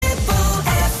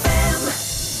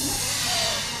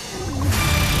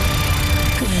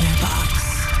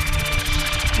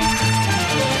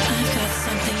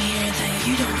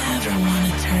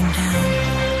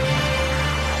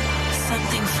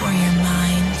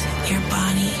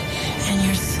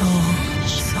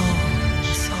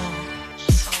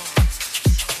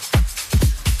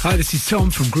Hi, this is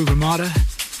Tom from Groove Armada,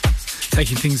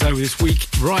 taking things over this week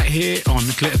right here on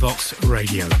Glitterbox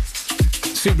Radio.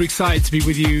 Super excited to be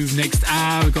with you next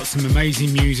hour. We've got some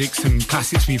amazing music, some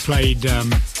classics we played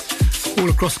all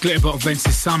across Glitterbox events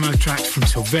this summer. Tracks from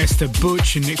Sylvester,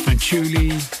 Butch and Nick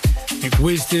Fanciulli, Nick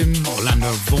Wisdom,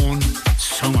 Orlando Vaughan,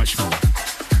 so much more.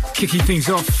 Kicking things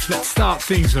off, let's start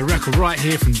things with a record right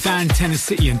here from Dan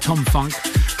Tennessee and Tom Funk,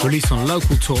 released on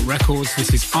Local Talk Records.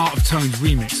 This is Art of Tone's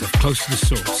remix of Close to the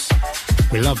Source.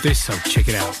 We love this, so check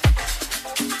it out.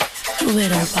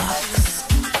 Glitterbox.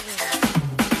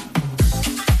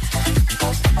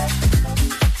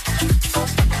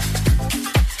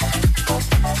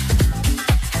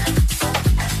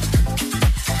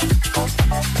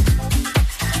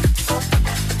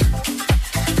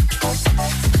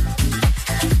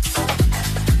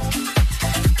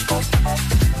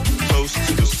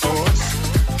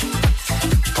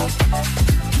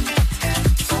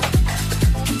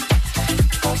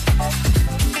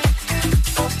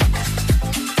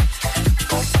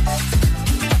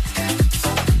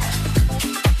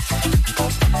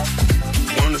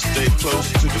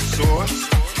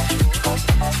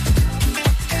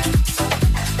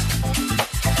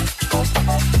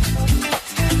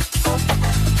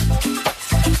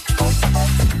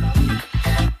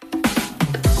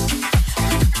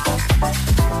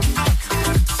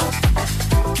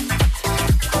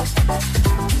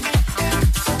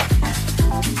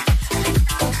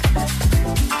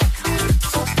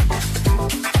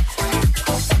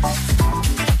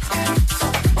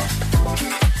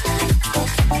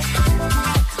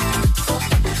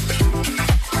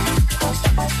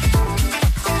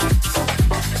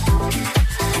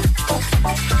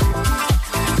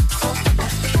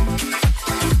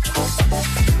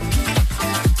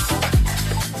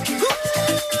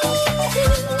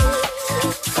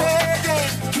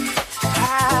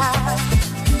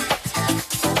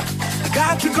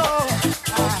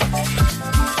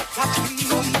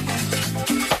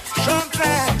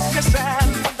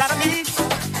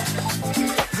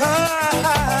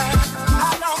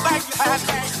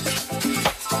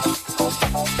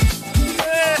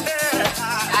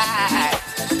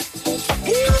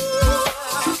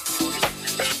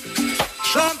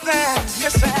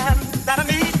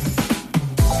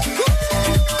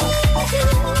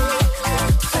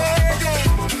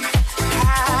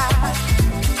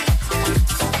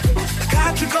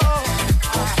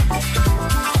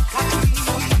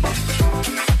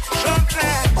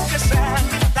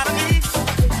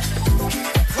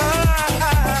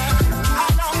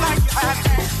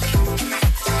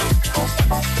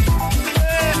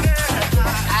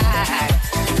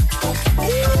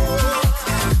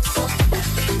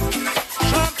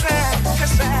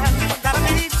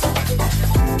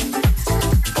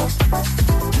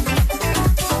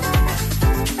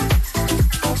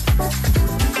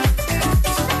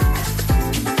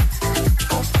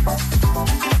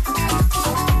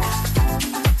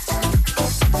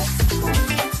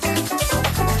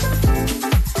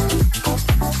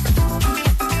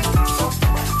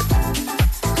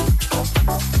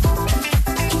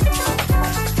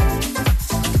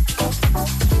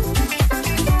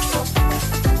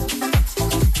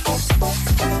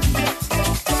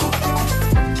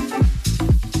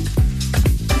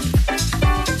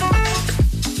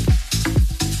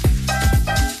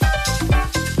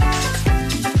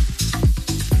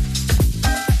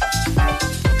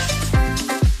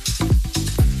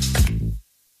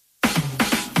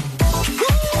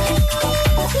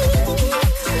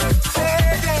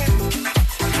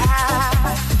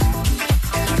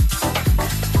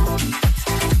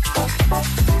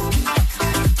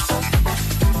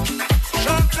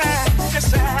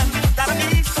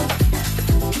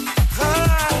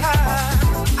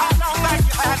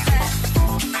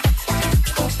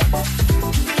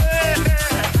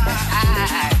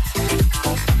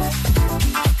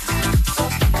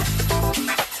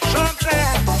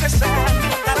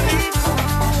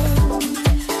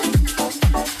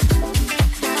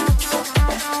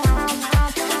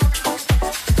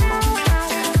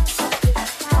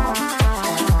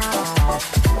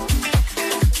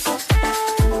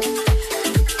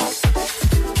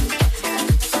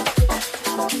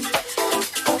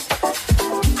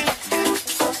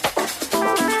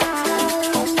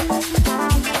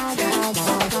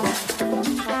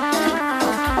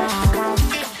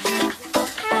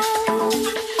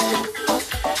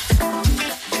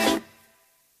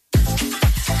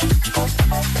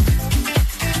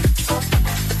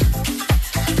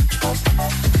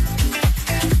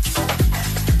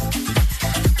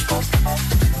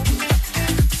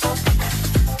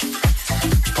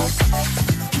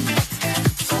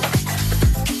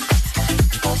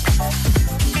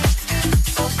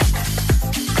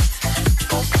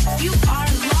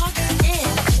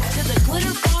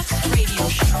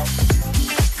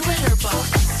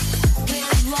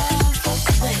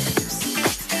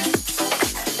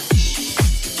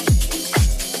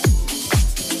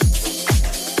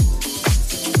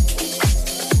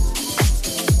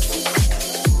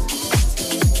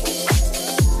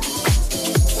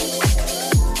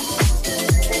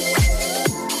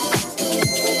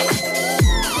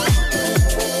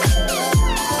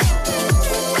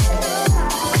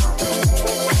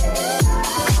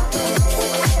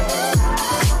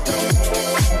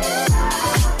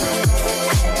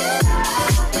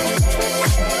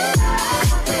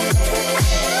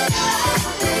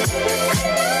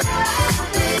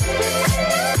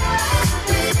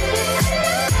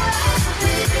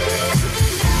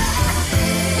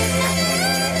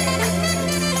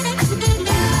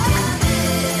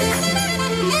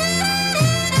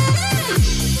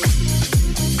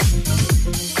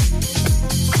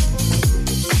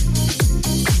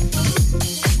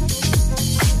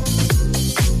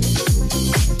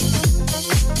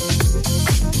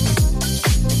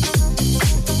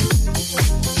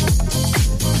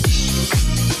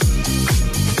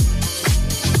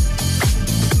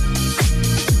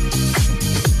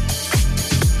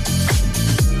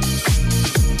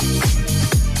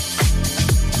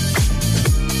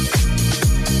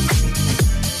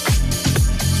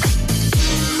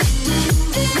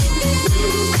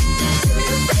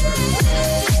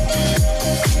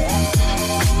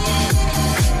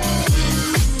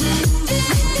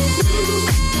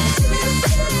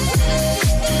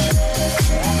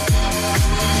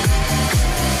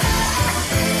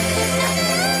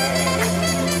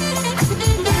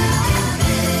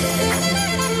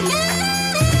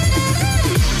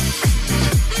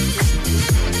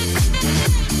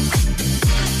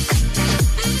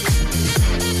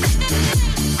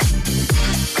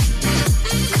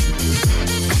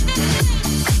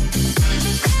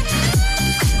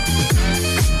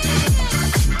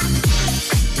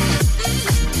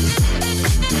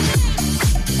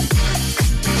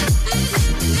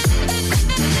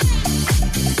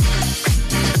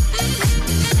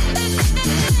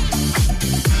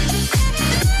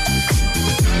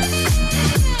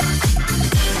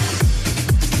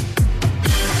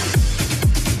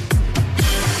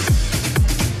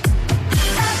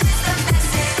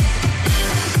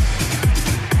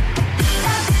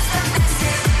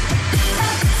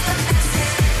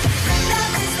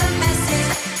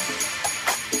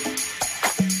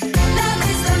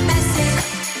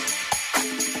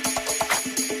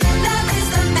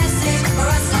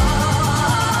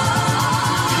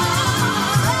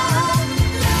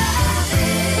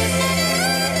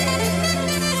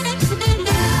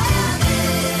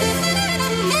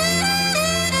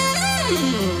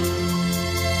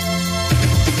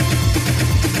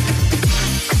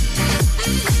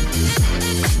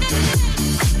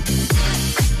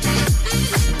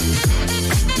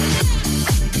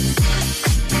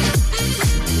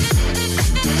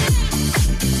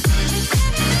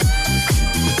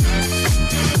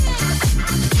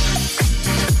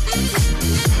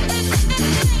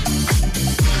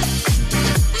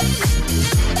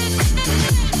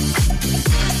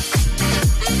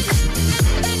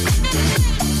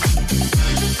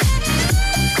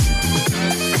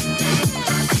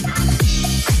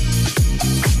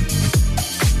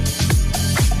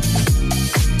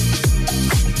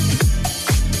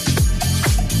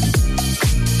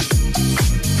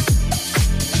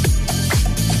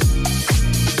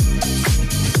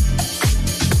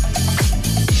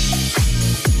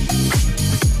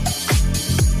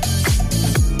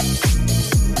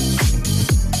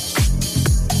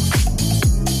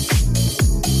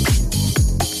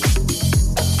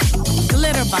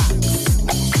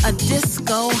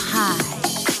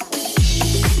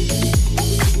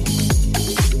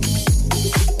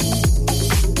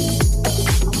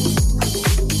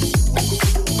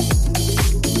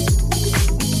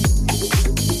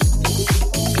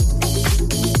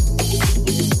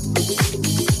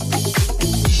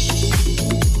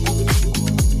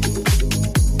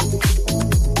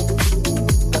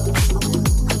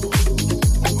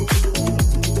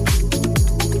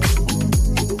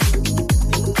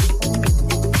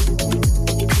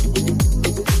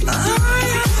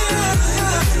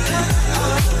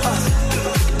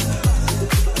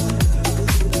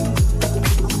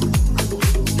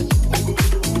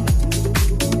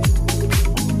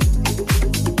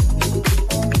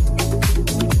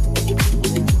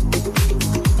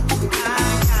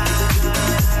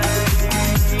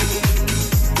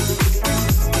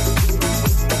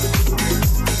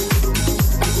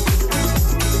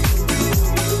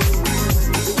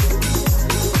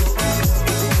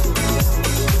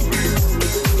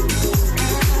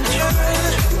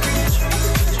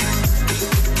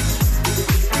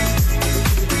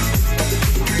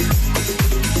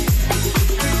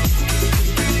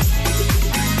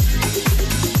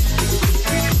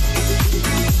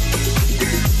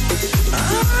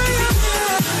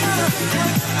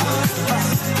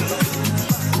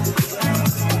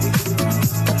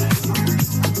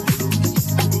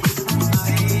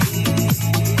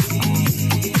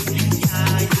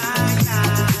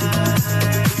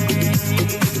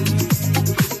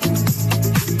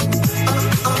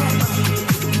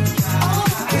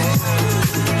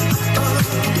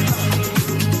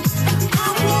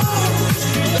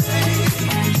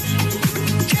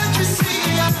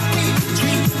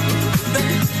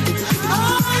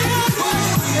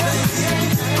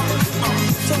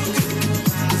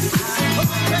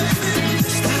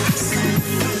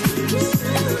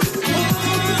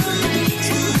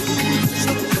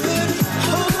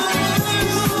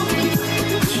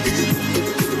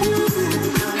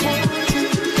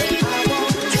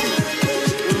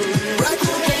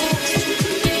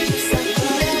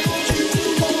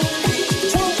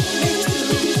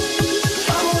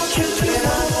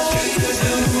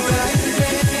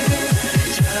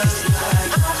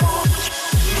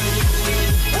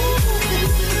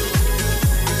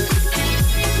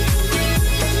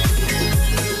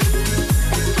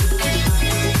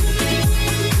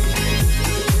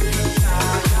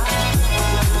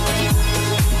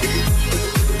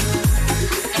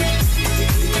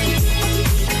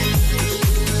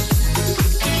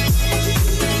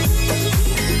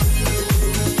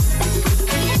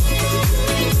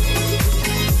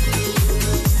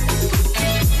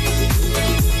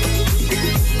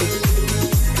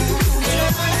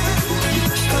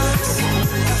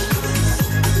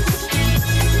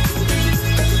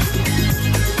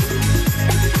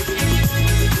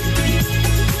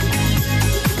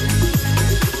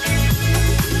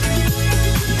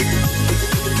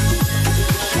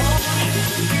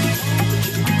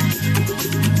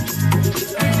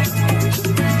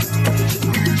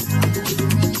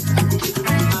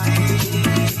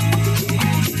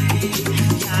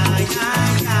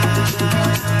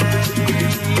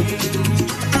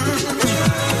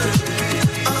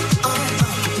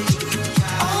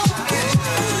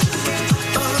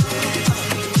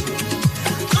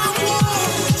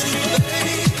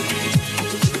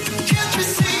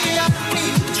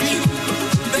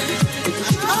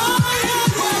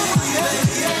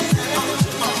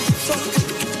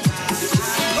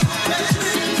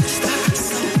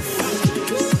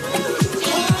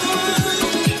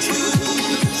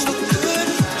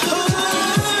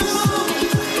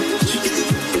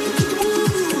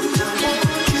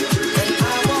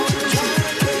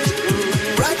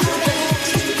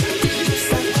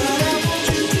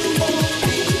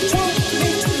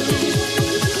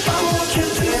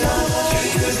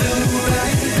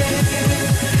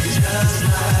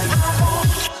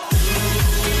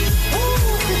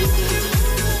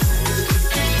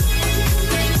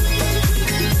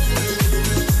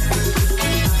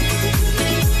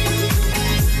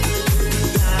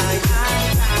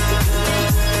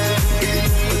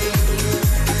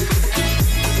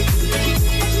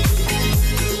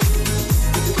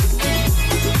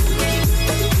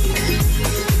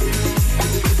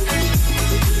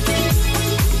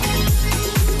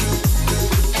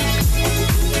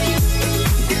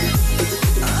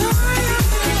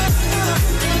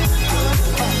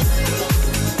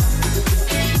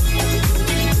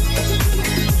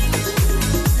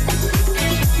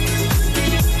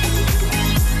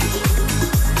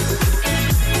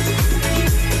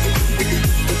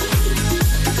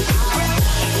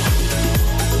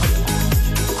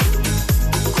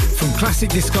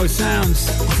 classic disco sounds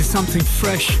into something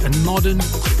fresh and modern.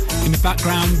 In the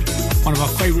background, one of our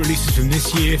favourite releases from this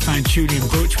year, found Julian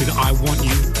Butch with I Want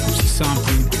You, which is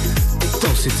sampling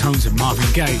dulcet tones of Marvin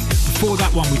Gaye. Before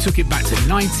that one, we took it back to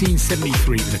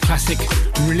 1973 with a classic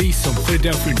release on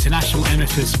Philadelphia International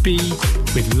MFSB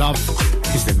with Love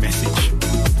is the Message.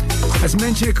 As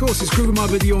mentioned, of course, it's Groove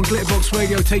Armada with you on Glitterbox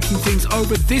Radio, taking things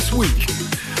over this week.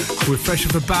 We're fresh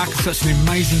off the back of such an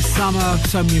amazing summer,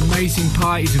 so many amazing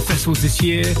parties and festivals this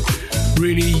year.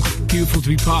 Really beautiful to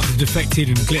be part of the Defected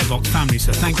and Glitterbox family,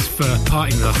 so thanks for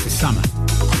partying with us this summer.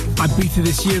 Ibiza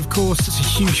this year, of course, it's a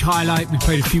huge highlight. We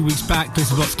played a few weeks back,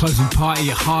 Glitterbox closing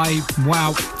party at High.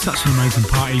 Wow, such an amazing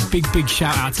party. Big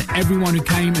shout out to everyone who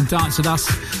came and danced with us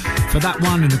for that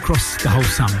one and across the whole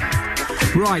summer.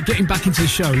 Right, getting back into the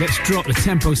show, let's drop the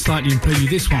tempo slightly and play you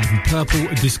this one from Purple,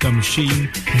 a Disco Machine.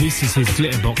 This is his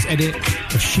Glitterbox edit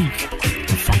of Chic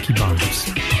and Funky Bones.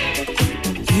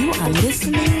 You are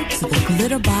listening to the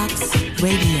Glitterbox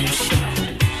Radio Show.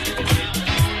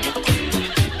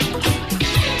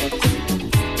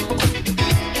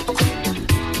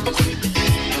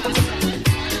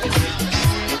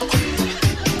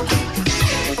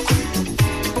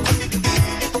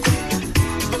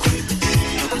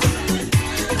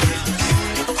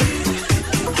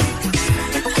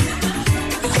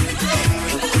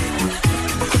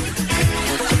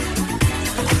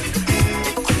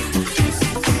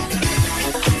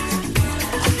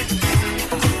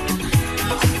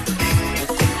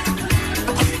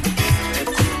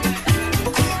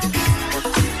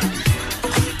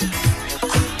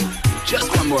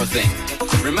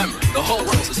 Remember, the whole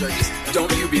world's a circus.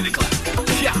 Don't you be the clown.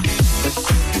 Yeah.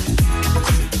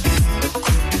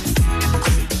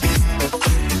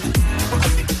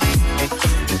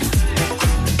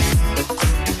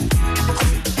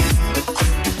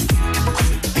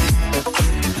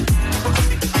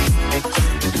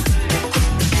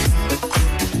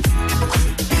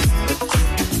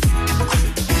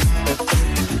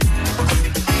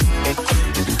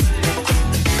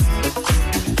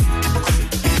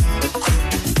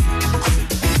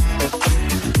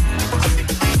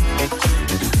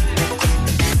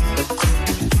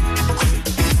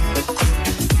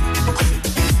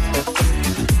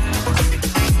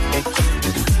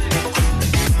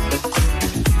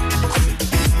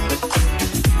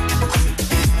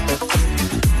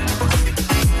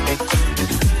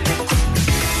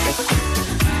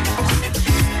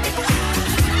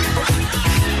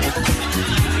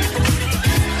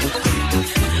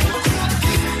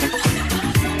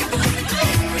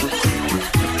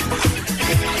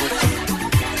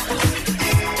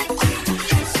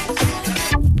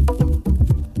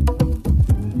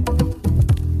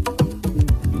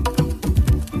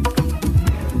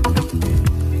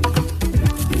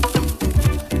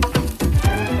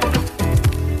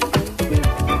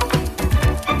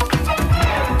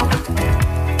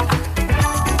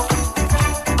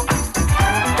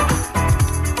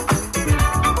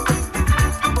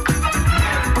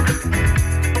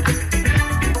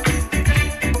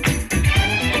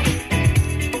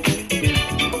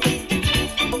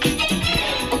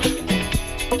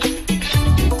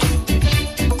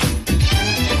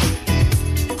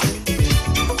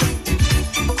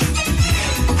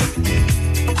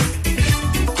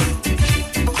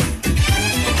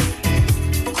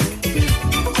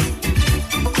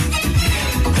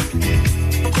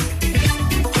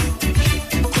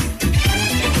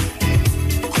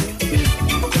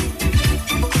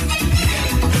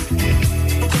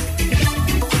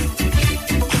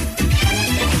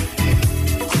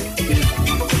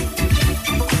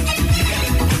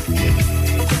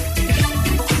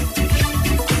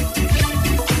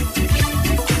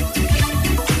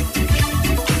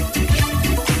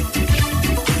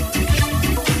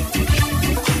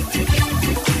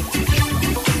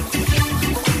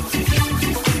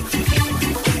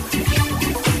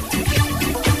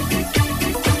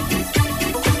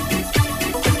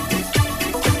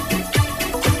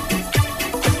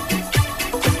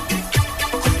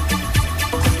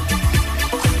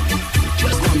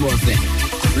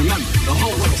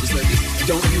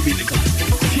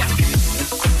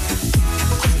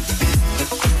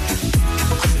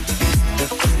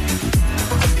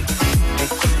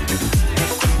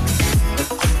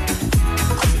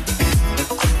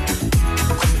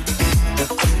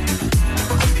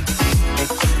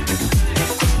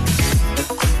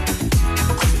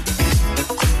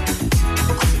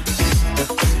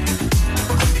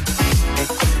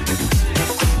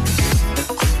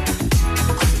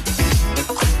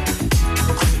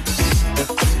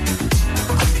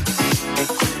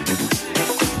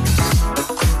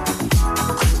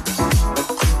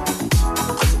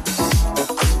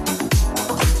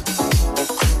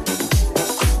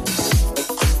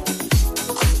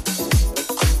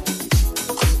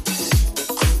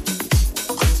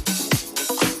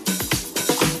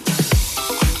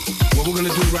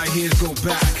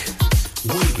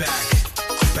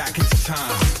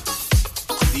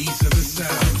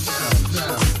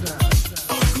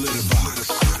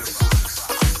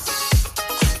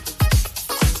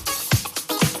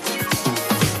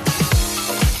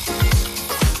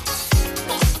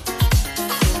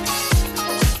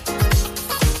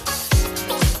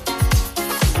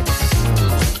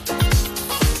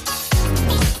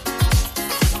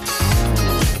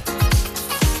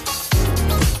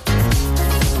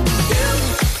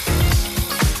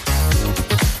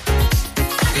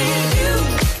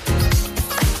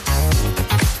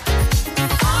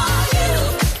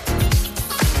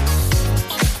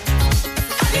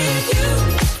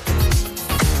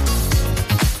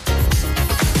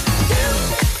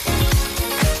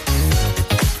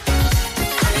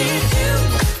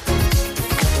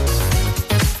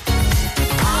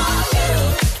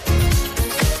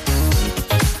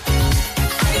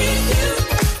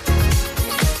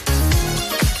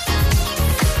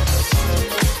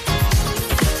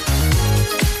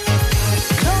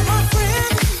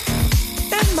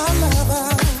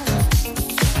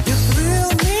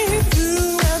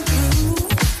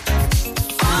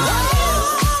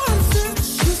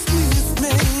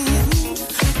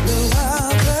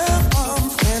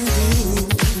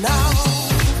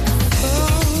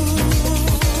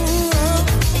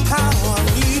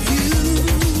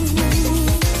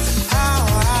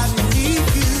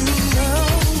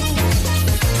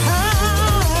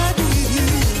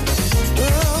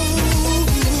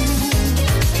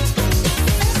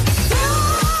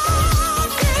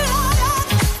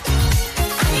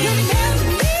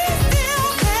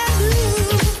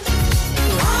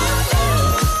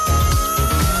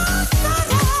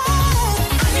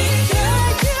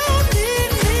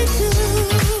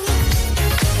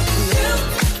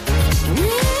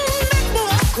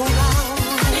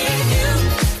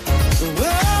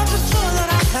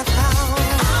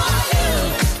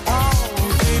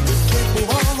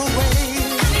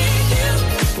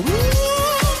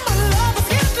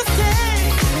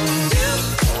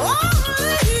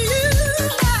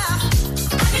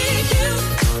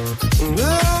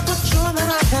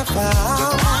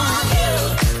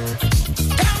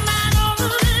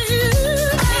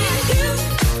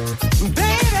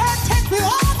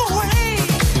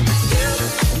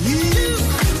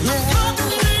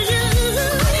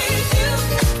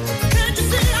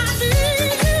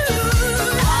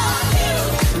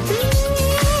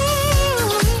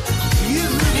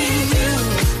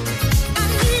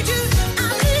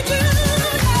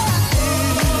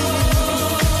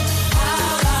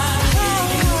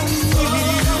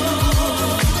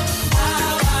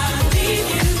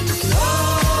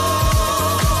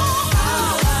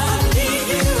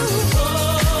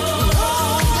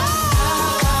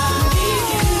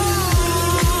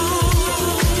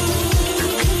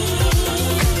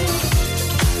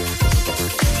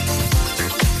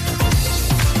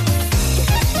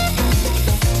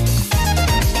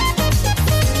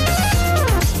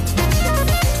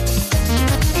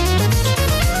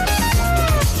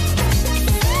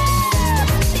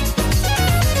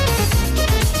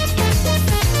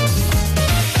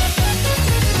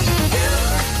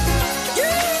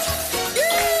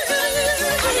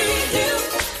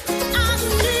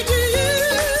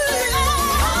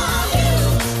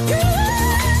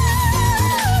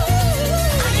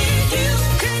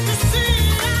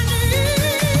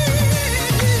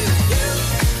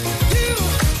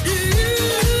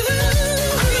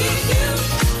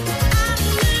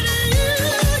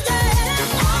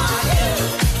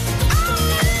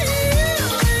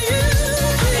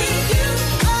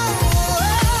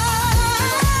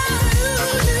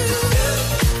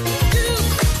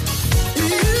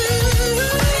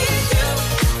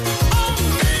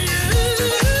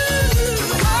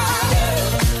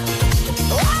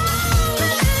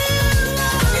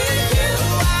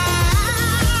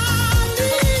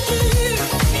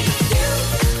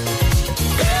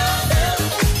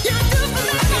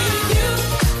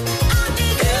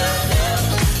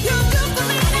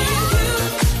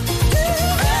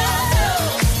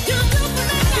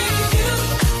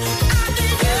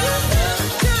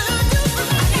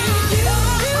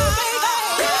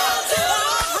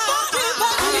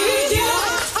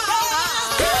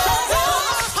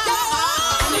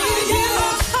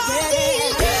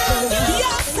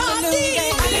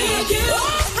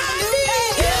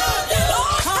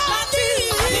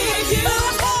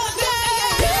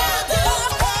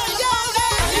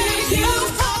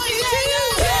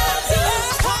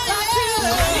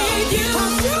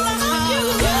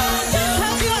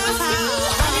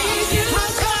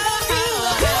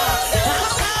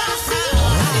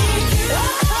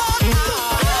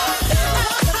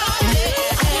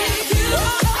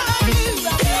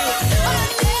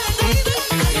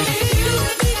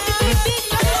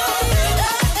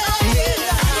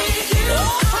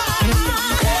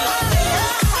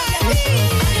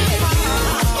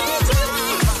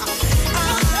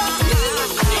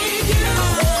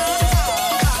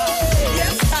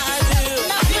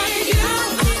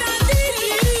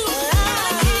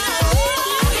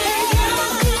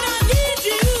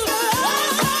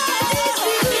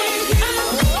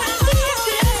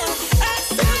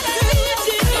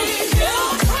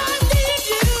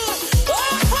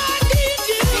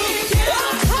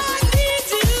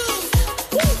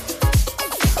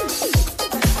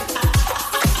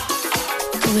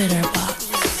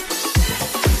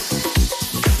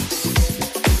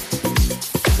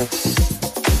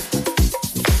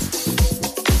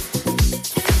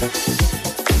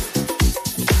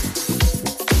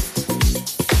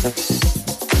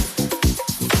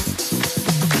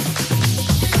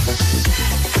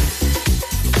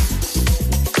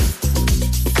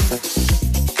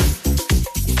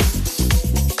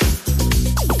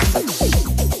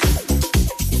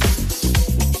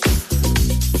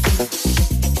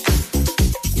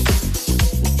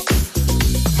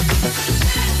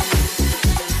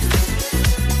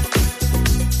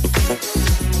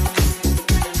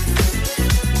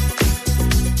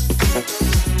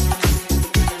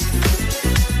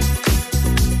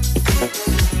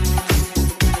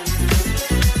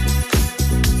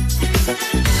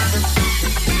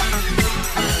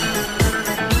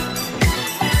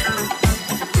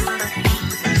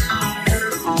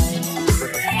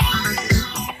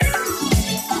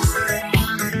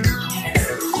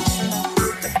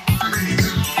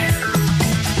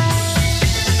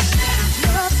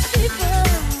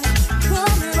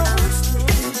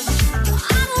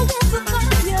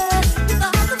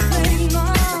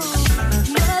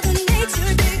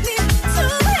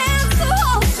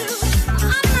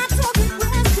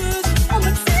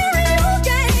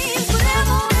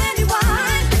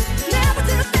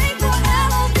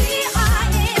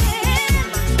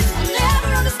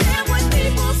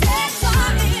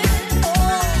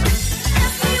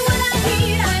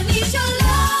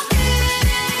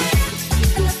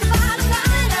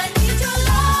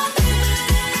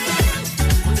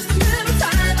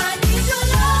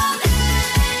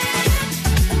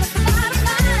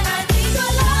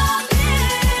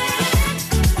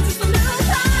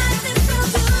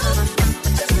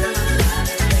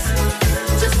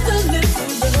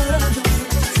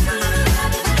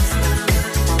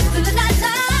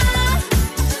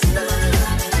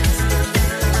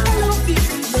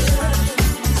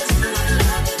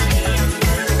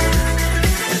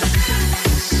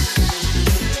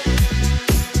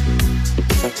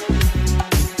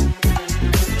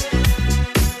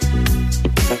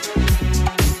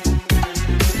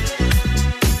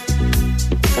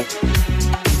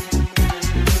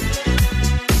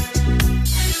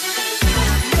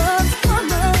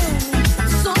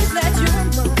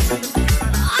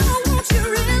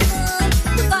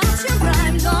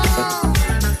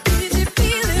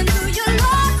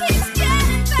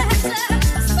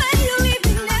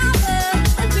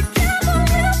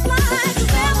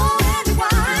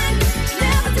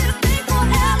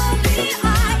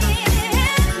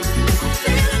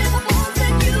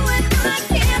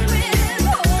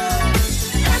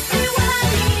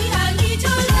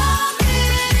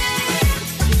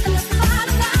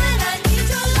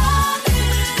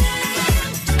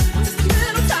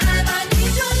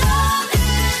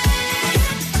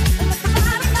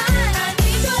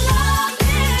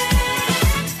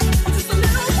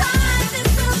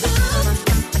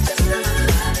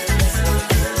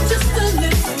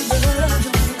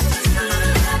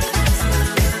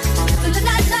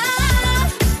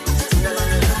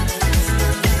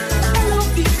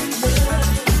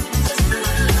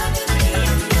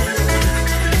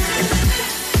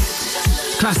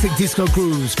 Classic disco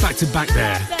grooves, back to back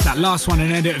there. That last one,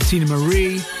 an edit of Tina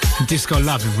Marie and Disco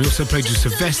Lovin'. We also played with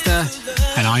Sylvester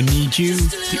and I Need You,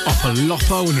 the Oppa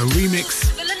Loppo and a remix.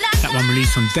 That one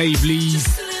released on Dave Lee's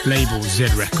label Z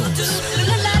Records.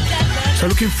 So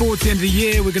looking forward to the end of the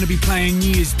year, we're going to be playing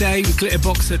New Year's Day with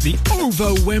Glitterbox at the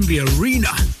OVO Wembley Arena.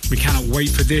 We cannot wait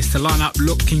for this. The lineup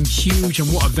looking huge,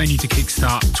 and what a venue to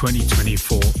kickstart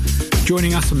 2024.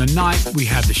 Joining us on the night, we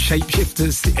have the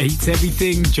Shapeshifters, the Eights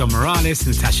Everything, John Morales,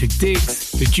 Natasha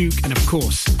Diggs, the Duke, and of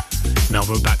course,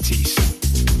 Melvo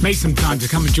Baptiste. Make some time to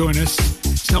come and join us.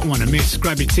 It's not one to miss.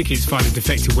 Grab your tickets via the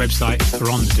Defected website or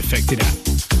on the Defected app.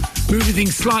 Moving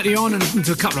things slightly on and listen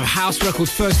to a couple of house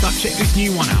records. First up, check this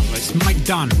new one out. It's Mike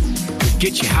Dunn with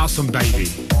Get Your House On Baby.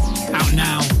 Out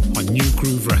now on New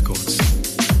Groove Records.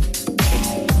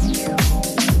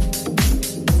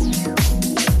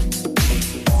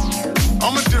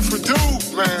 I'm a different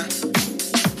dude, man.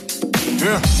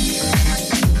 Yeah.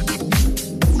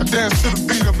 I dance to the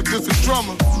beat of a different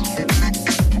drummer.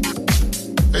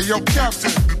 Hey, yo,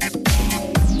 Captain.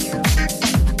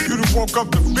 You done woke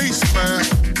up the beast, man.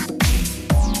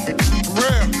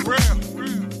 Real.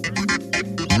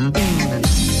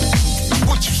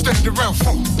 What you standing around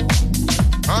for?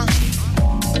 Huh?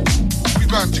 We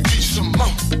about to get you some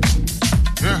more.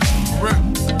 Yeah, real.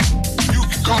 You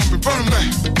can call me Burn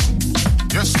Man.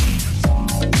 Yes, sir.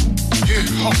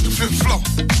 Yeah, off the fifth floor.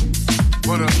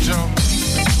 What up, Joe?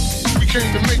 We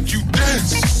came to make you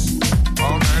dance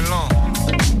all night long.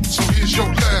 So here's your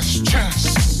last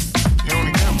chance. You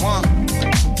only get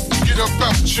one.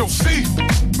 at your seat.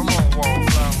 Come on,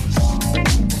 wallflowers.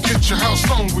 Get your house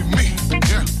on with me.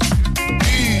 Yeah.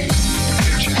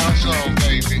 Get your house on,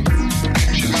 baby.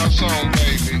 Get your house on,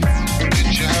 baby.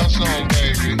 Get your house on,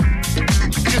 baby.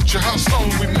 Get your house on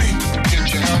with me.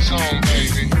 Get your house on,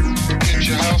 baby. Get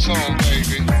your house on,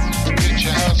 baby. Get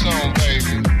your house on,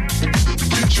 baby.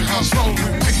 Get your house on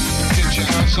with me. Get your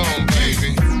house on, baby.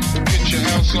 Get your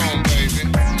house on, baby.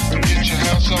 Get your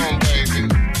house on, baby.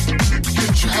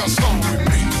 Get your house on with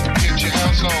me. Get your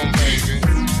house on, baby.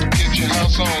 Get your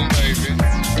house on, baby.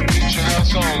 Get your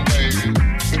house on, baby.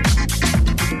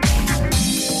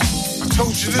 I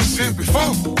told you this here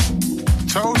before.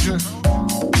 Told you.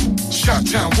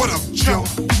 Shot-town, what up, Joe?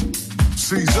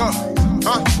 Caesar,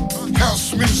 huh?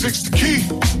 House music's the key.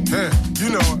 Yeah, you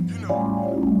know it.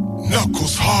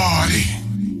 Knuckles Hardy.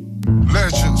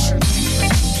 Legends.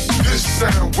 This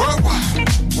sound worldwide.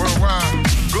 Worldwide.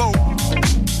 Global.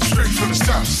 Straight from the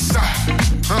south side.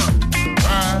 Huh?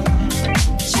 Right.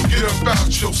 So get up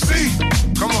out your seat.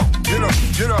 Come on, get up,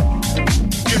 get up.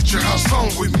 Get your house on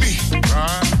with me.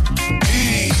 Right?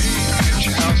 Get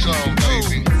your house on,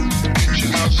 baby. Get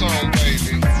your house on,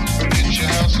 baby. Get your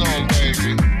house on,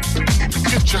 baby.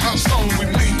 Get your house on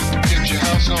with me. Get your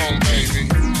house on, baby.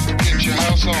 Get your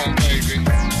house on, baby.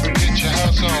 Get your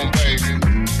house on, baby.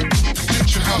 Get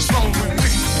your house on with me.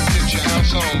 Get your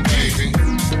house on, baby.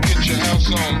 Get your house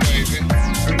on, baby.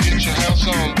 Get your house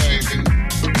on, baby.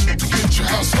 Get your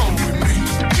house on with me.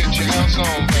 Get your house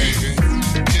on, baby.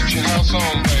 Get your house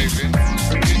on, baby.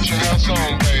 Get your house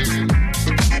on, baby.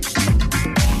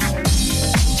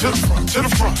 To the front, to the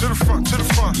front, to the front, to the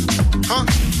front. Huh?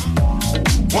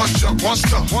 One jump, one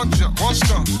stump, one jump, one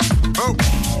stump. Oh.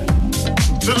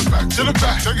 To the back, to the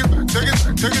back. Take it back, take it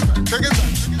back, take it back, take it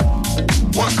back.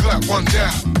 One clap, one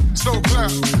down. Slow clap,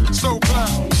 slow clap.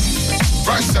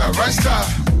 Right side, right side.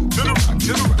 To the right,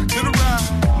 to the right, to the right.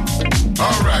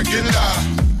 All right, get it out,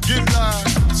 get it out.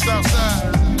 South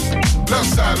side, left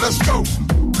side, let's go.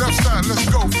 Left side, let's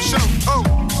go for sure. Oh,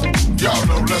 y'all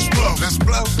know, let's blow, let's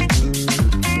blow.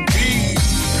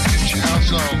 Get your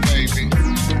house on, baby.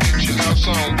 Get your house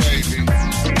on, baby.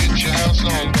 Get your house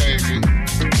on, baby.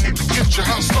 Get your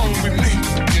house on with me.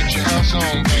 Get your house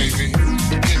on, baby.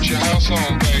 Get your house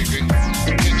on, baby.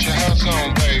 Get your house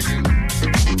on, baby.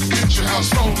 Get your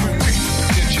house on with me.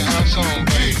 Get your house on,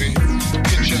 baby.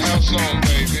 Get your house on,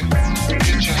 baby.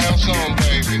 Get your house on,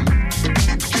 baby.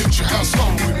 Get your house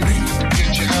on with me.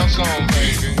 Get your house on,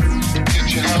 baby. Get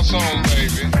your house on,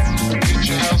 baby. Get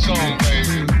your house on,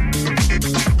 baby.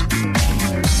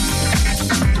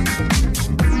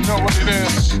 You know what it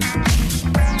is?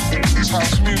 It's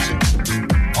house music.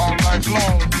 All night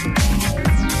long.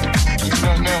 There's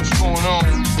nothing else going on.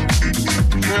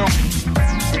 You feel me?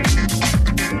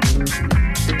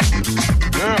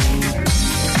 Yeah.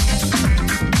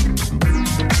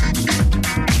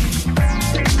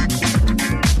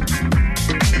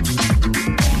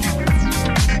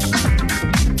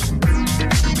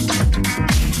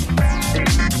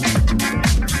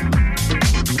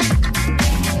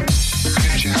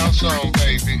 Get your house on,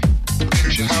 baby.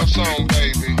 Get your house on,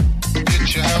 baby.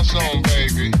 Get your house on,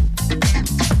 baby.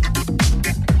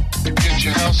 Get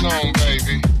your house on,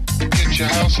 baby. Get your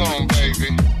house on, baby.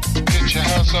 Get your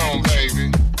house on,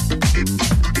 baby.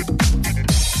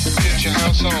 Get your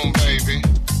house on, baby.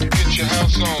 Get your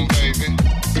house on, baby.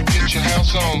 Get your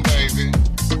house on, baby.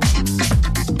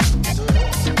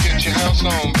 Get your house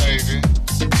on, baby.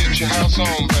 Get your house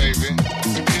on, baby.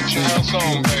 Get your house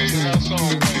on, baby. House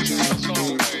on, baby. House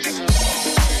on, baby.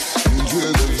 Into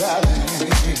the valley.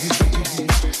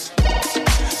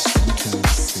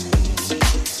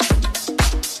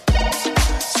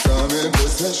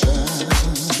 Possession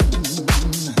to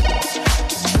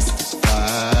mystify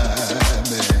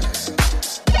me.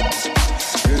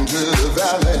 Into the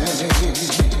valley,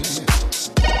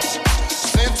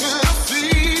 sent to the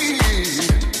sea.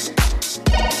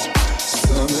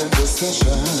 Some indecisions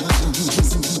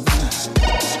to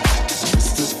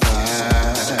mystify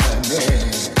me.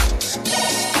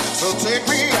 So take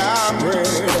me, I'm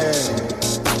ready.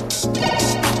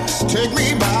 Take me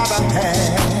by the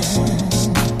hand.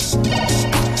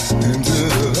 Into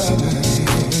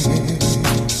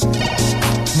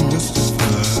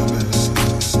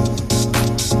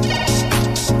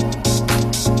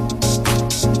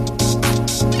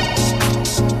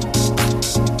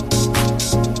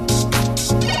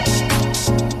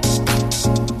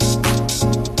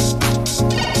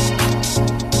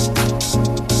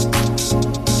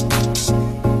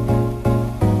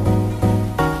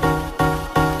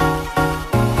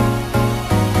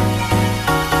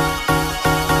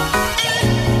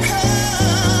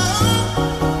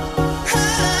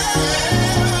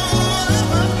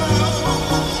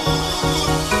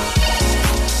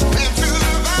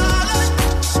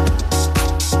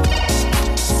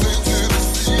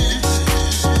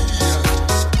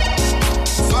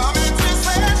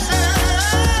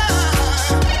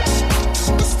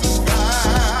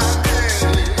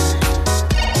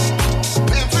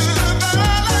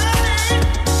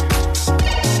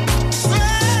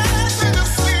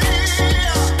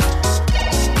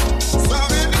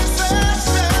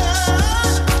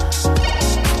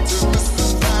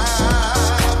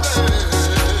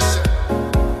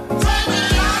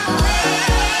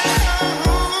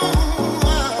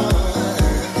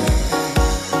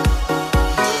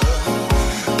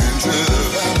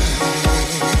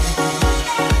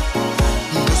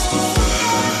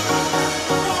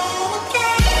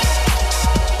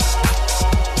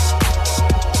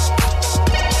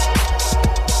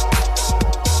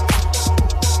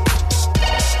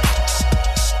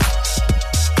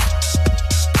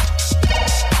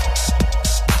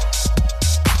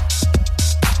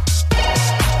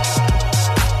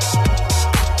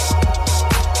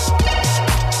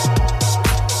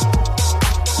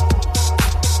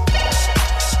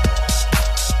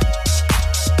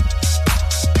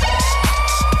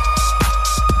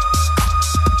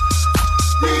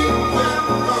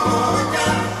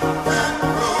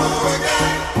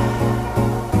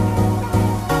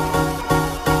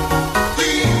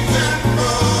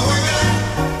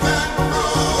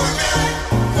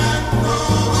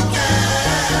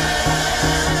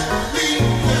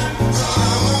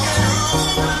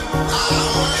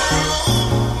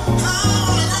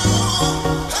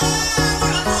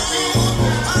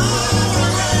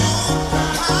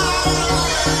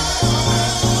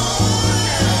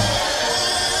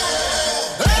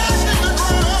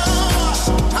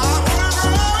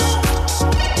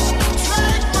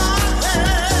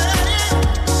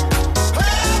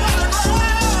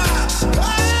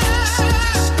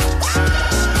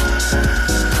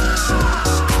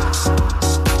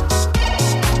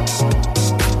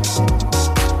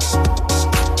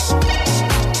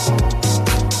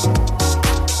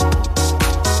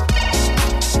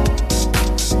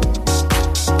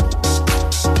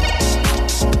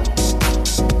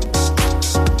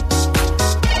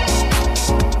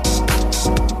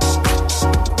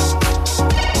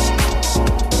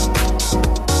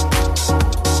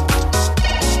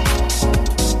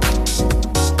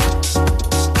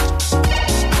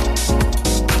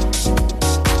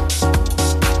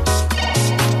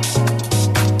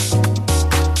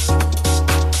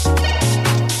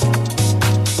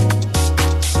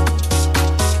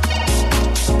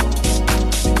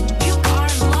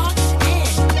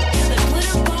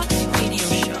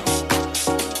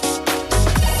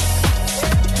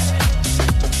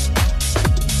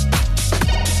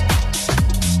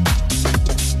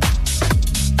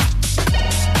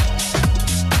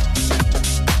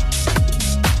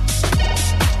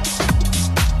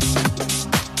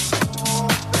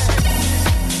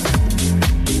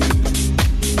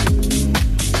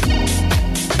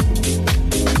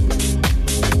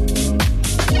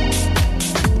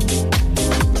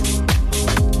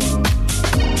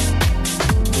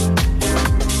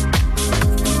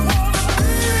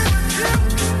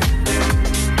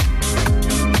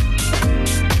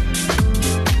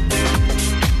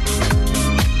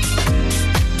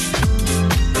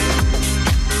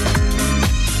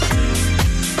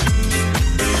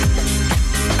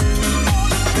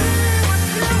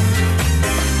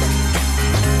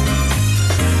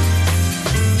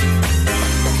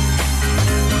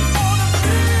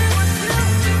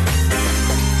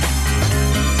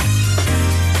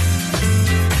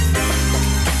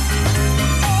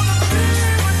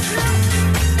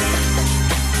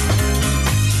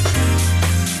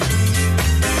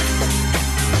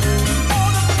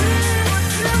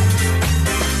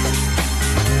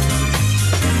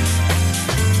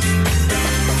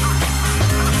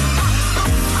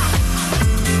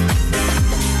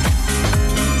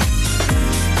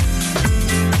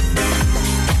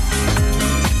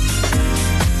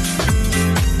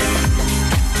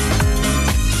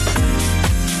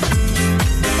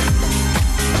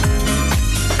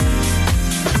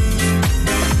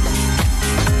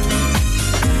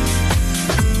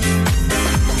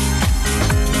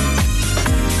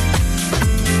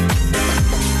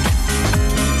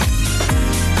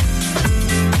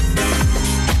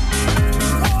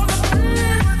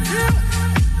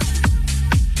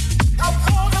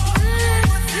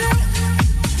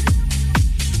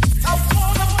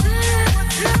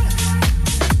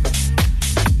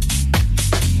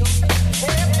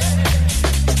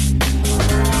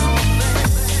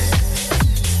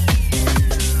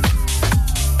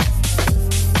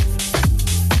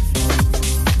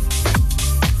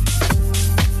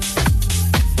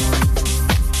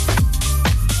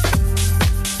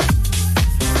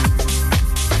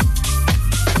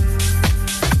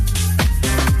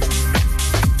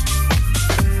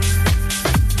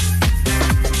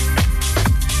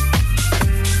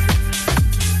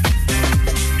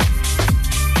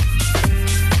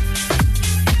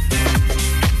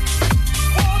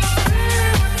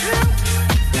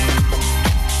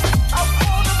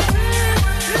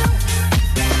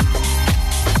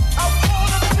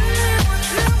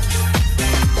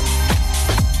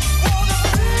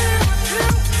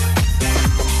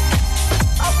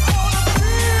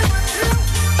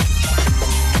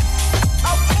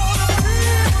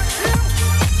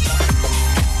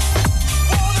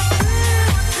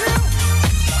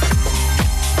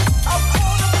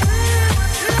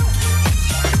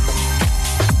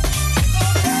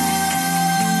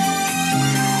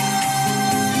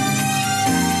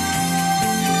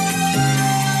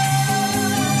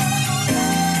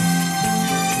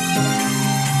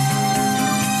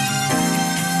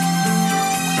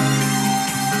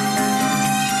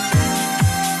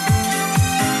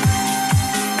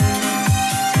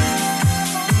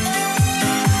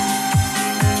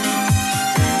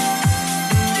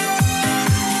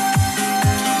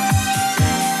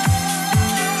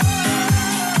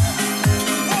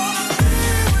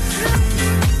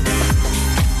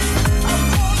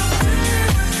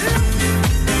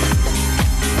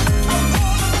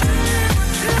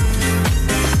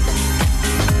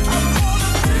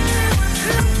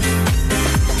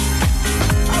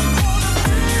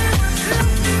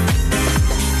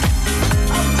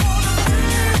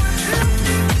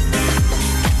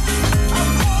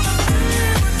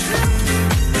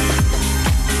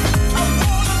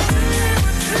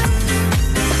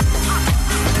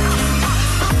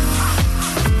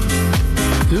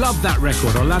Love that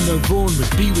record. Orlando Vaughan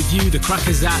with Be With You, the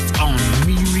Crackers At on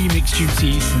Me Remix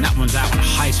Duties, and that one's out on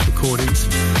Heist Recordings.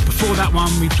 Before that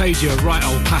one, we played you a right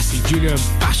old classic, Julia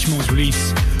Bashmore's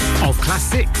release of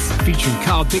Classics, featuring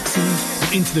Carl Dixon,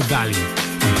 Into the Valley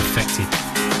on Perfected.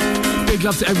 Big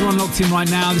love to everyone locked in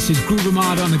right now. This is Groove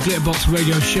Armada on the Glitterbox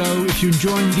Radio Show. If you're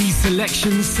enjoying these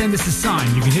selections, send us a sign.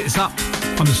 You can hit us up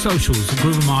on the socials at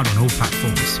Groove Armada on all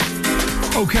platforms.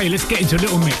 Okay, let's get into a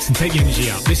little mix and take the energy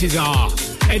up. This is our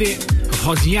edit of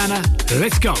Hosiana.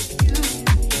 Let's go.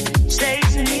 Say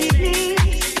to me, please.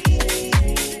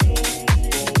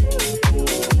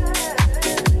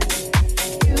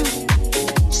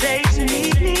 Say to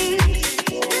me, please.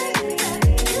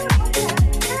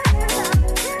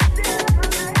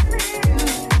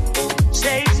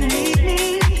 Say to me,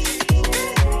 please.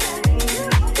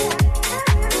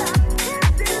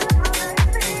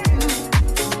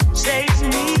 Say to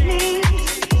me, please.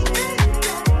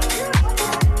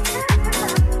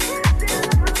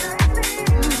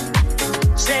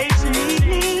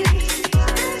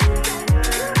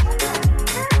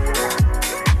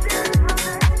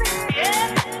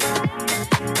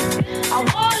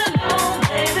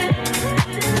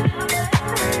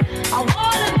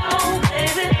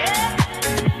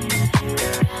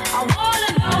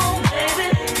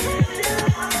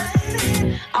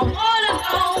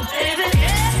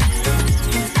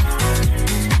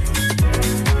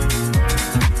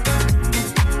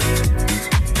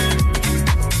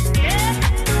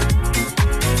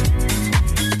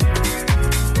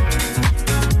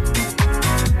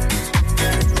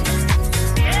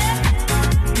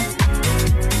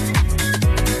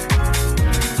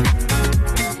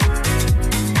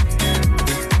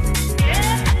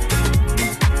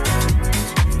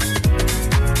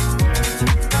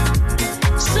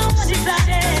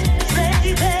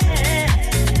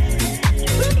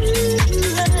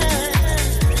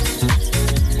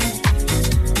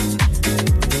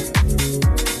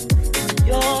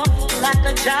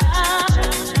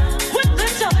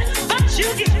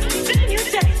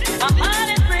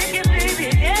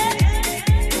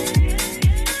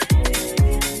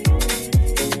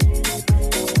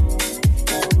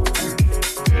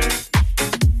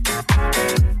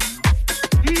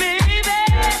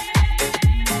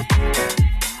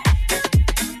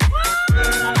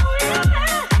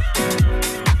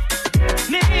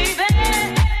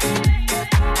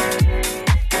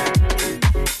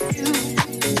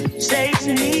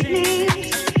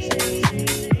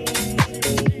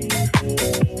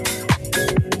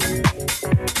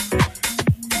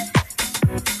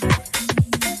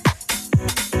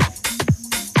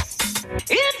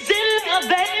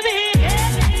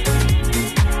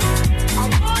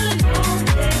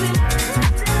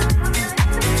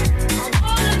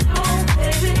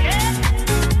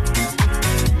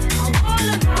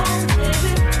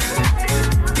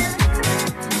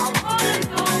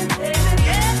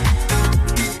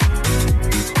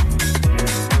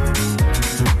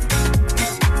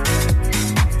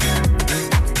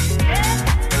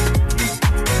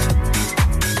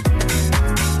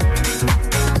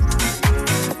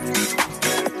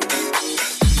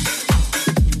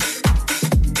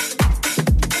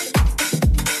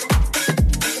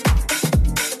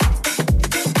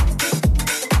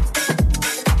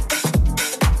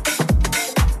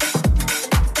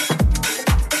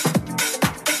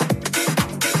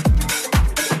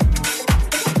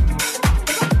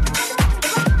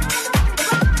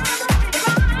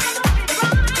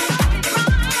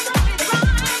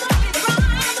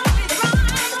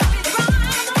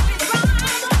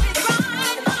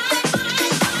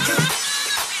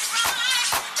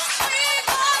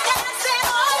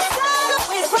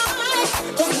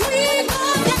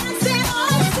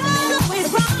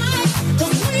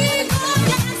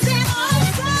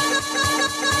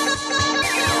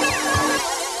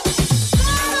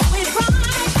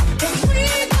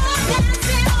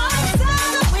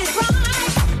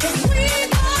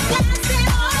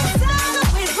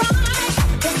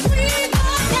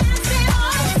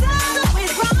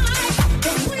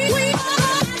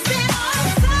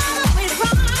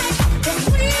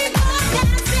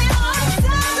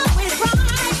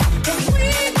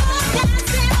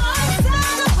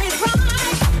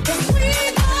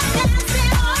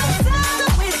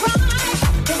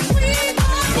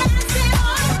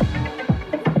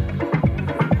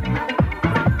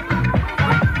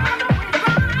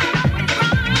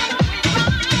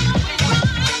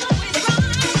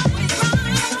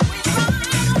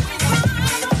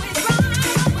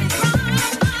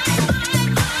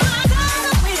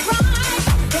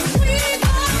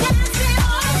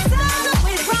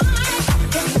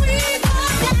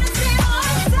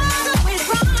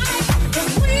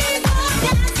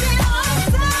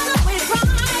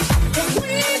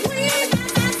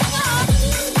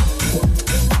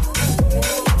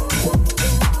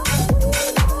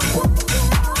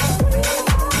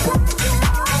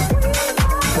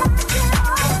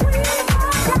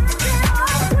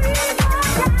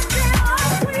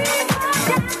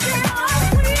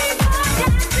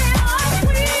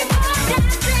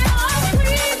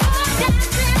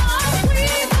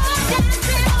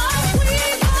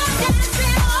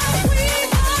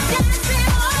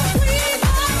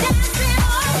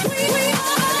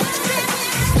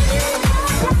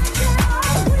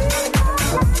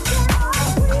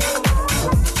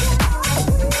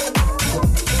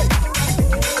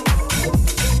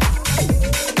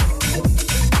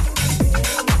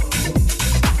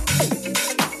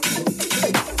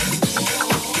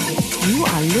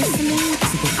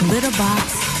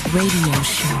 Glitterbox Radio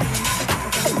Show.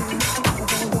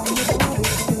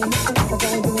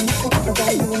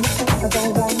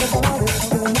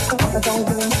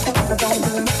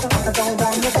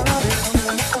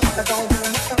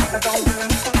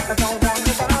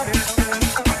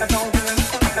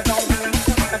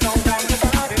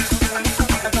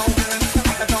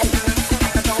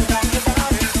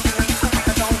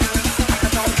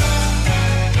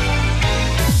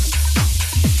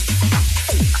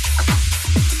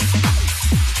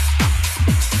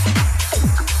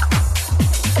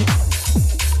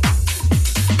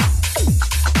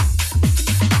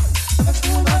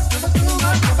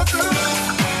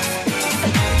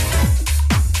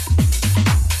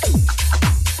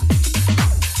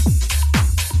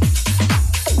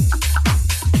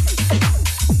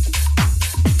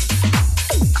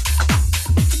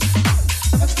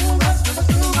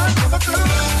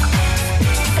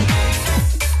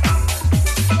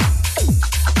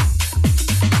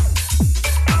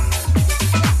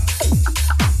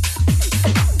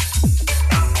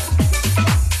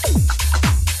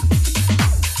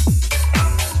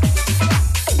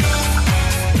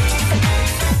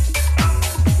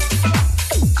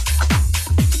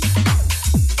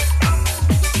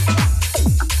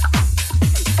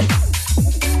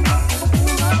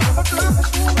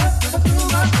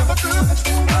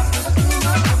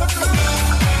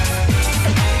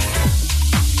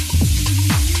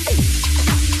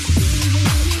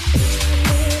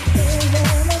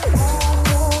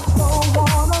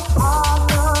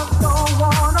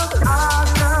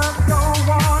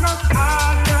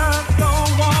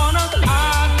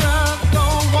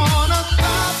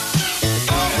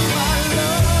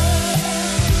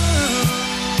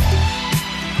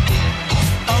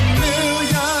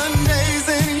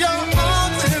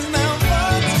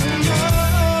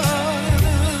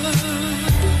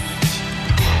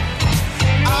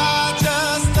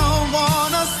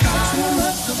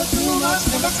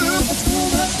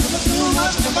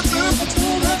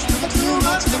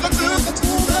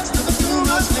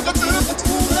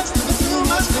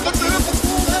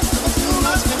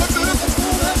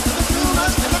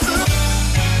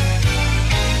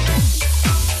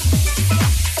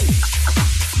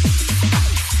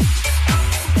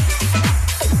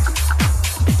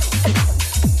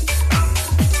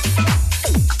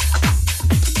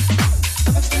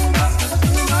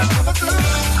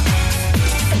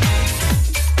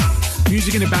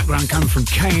 Coming from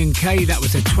K&K, that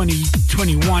was a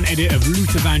 2021 edit of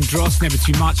Luther Vandross, Never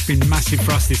Too Much, been massive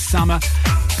for us this summer.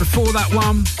 Before that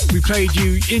one, we played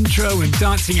you Intro and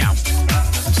Dancing Out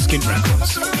on Skint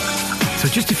Records. So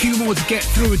just a few more to get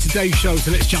through in today's show,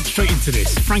 so let's jump straight into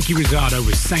this. Frankie Rosado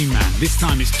with Same Man. This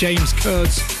time it's James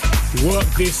Kurt's Work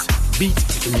This Beat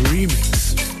Remix.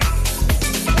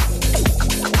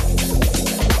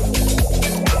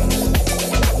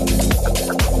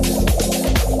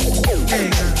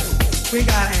 We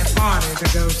got a party to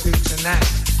go to tonight.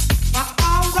 Well,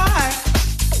 all right.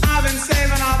 I've been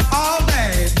saving up all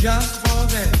day just for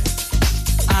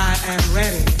this. I am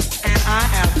ready, and I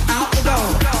am out the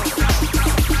door.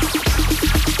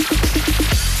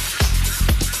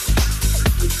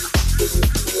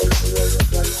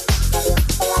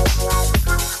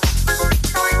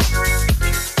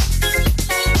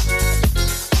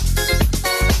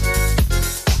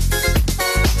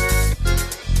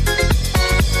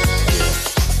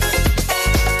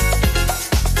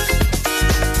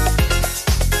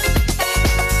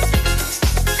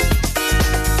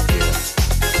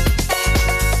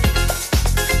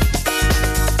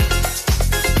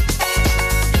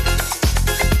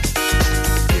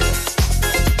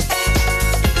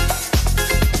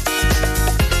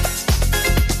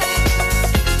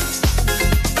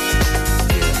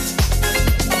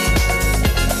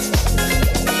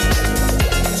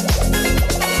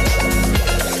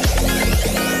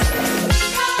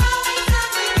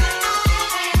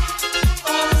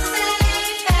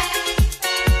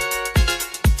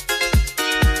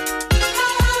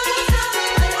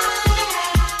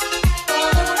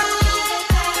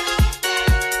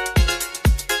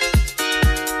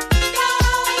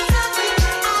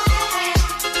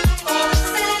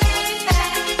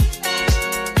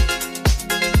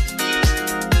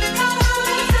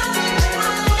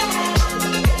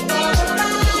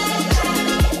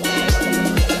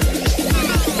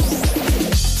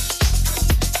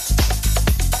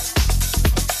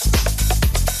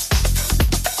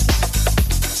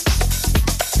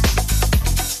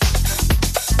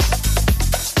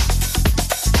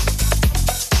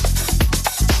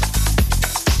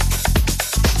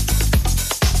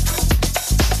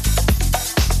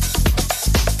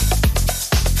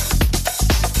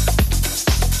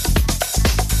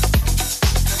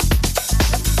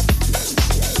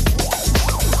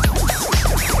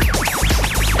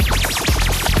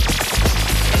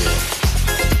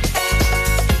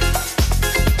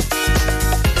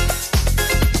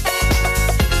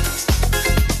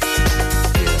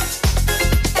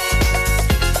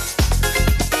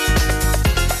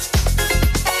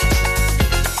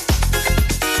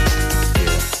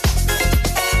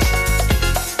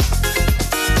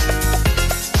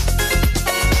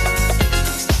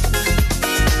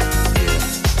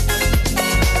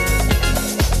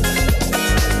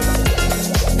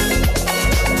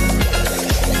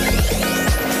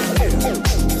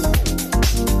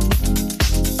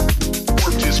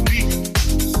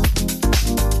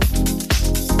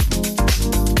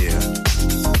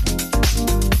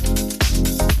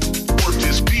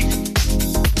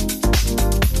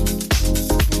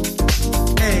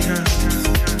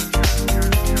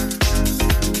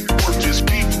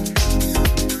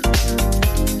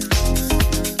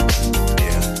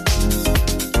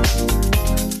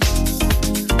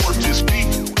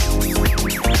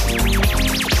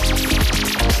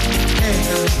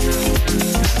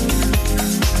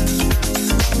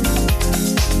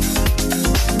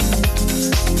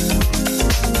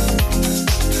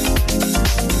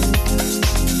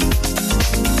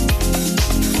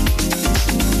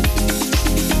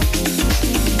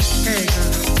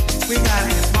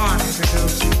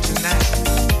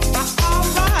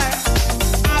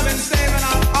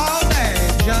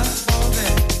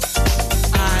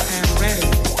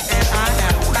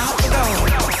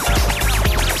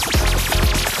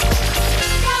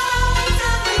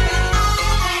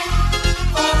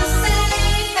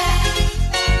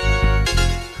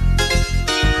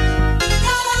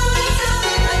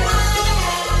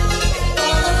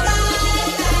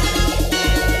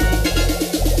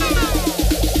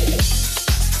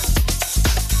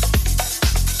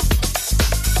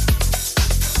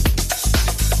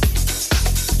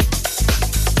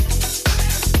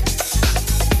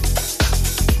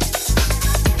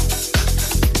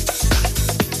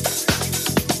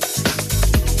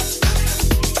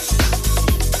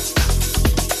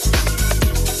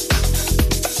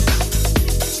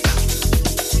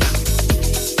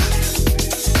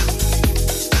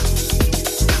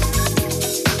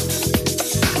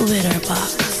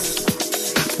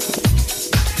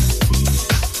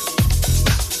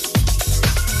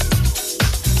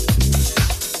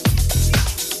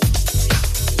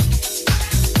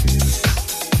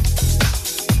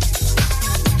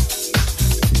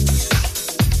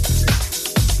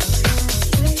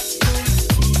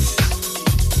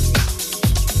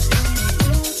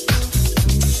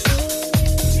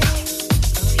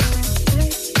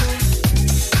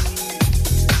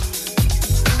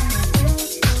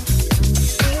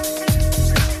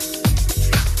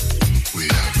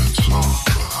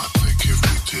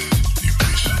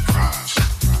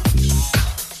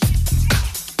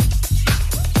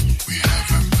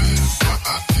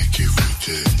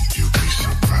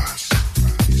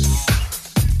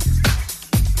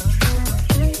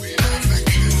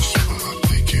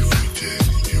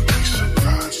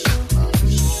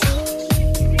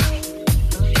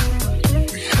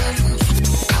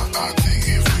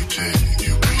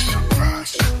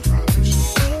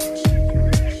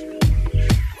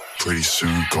 Pretty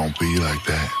soon gon' be like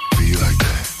that, be like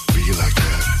that, be like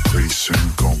that. Pretty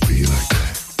soon gon' be like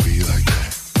that, be like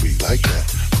that, be like that.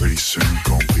 Pretty soon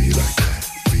gon' be like that,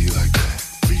 be like that,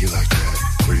 be like that.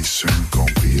 Pretty soon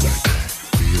gon' be like that,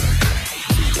 be like that,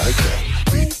 be like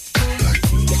that,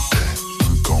 be like that.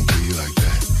 Gon' be like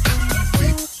that, be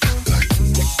like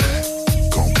that.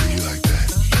 Gon' be like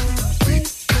that, be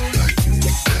like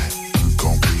that.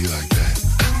 Gon' be like that,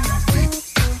 be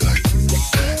like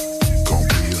that.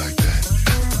 Gon' be like that,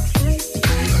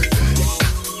 be like that,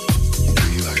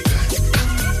 be like that,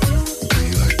 be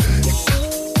like that,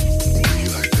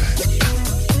 be like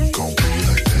that. Gon' be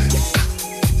like that,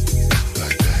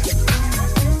 like that,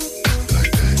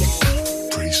 like that.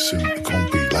 Pretty soon it gon'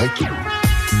 be like that.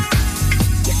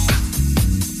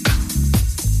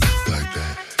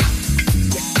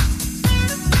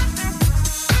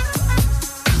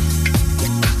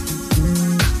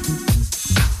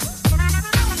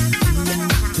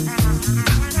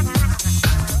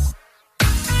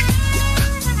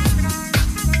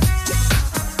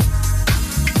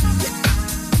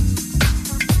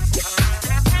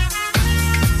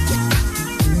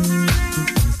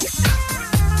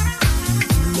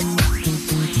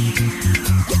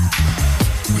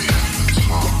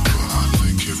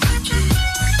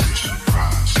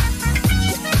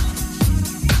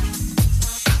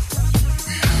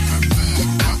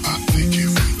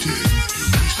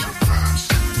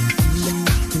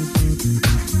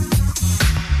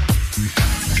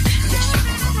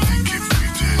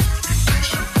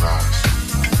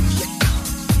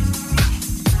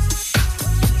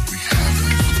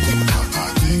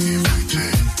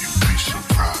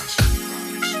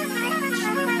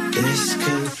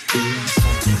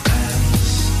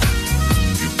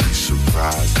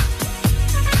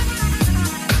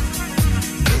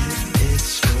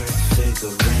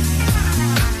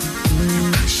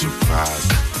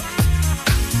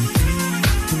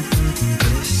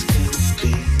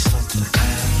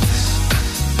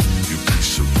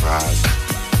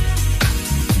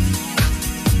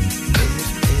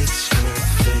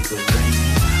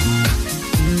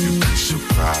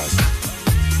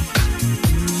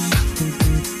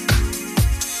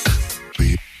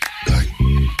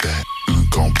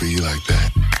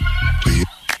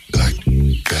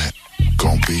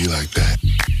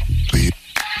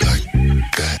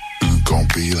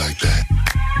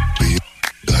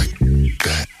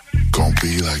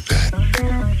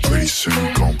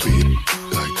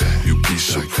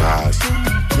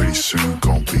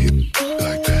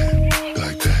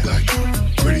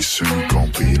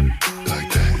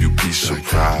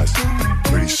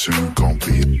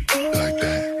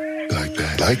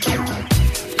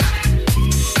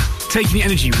 Taking the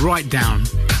energy right down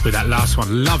with that last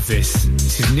one. Love this.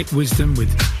 This is Nick Wisdom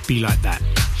with Be Like That.